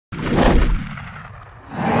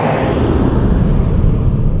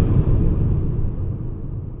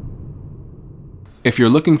If you're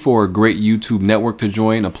looking for a great YouTube network to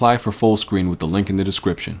join, apply for Fullscreen with the link in the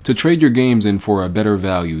description. To trade your games in for a better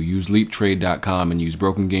value, use leaptrade.com and use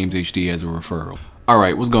Broken Games HD as a referral.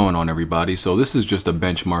 Alright, what's going on everybody? So this is just a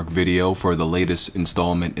benchmark video for the latest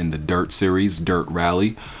installment in the Dirt series, Dirt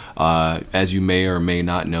Rally. As you may or may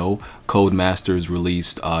not know, Codemasters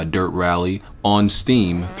released Dirt Rally on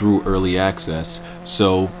Steam through early access,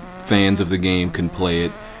 so fans of the game can play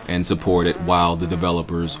it and support it while the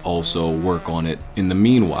developers also work on it in the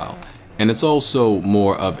meanwhile. And it's also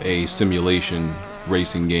more of a simulation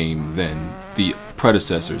racing game than the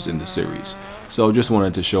predecessors in the series. So just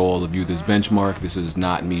wanted to show all of you this benchmark. This is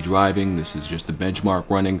not me driving, this is just a benchmark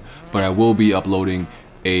running, but I will be uploading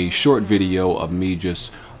a short video of me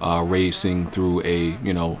just racing through a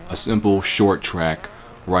simple short track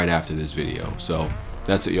right after this video. So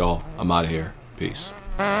that's it, y'all. I'm out of here. Peace.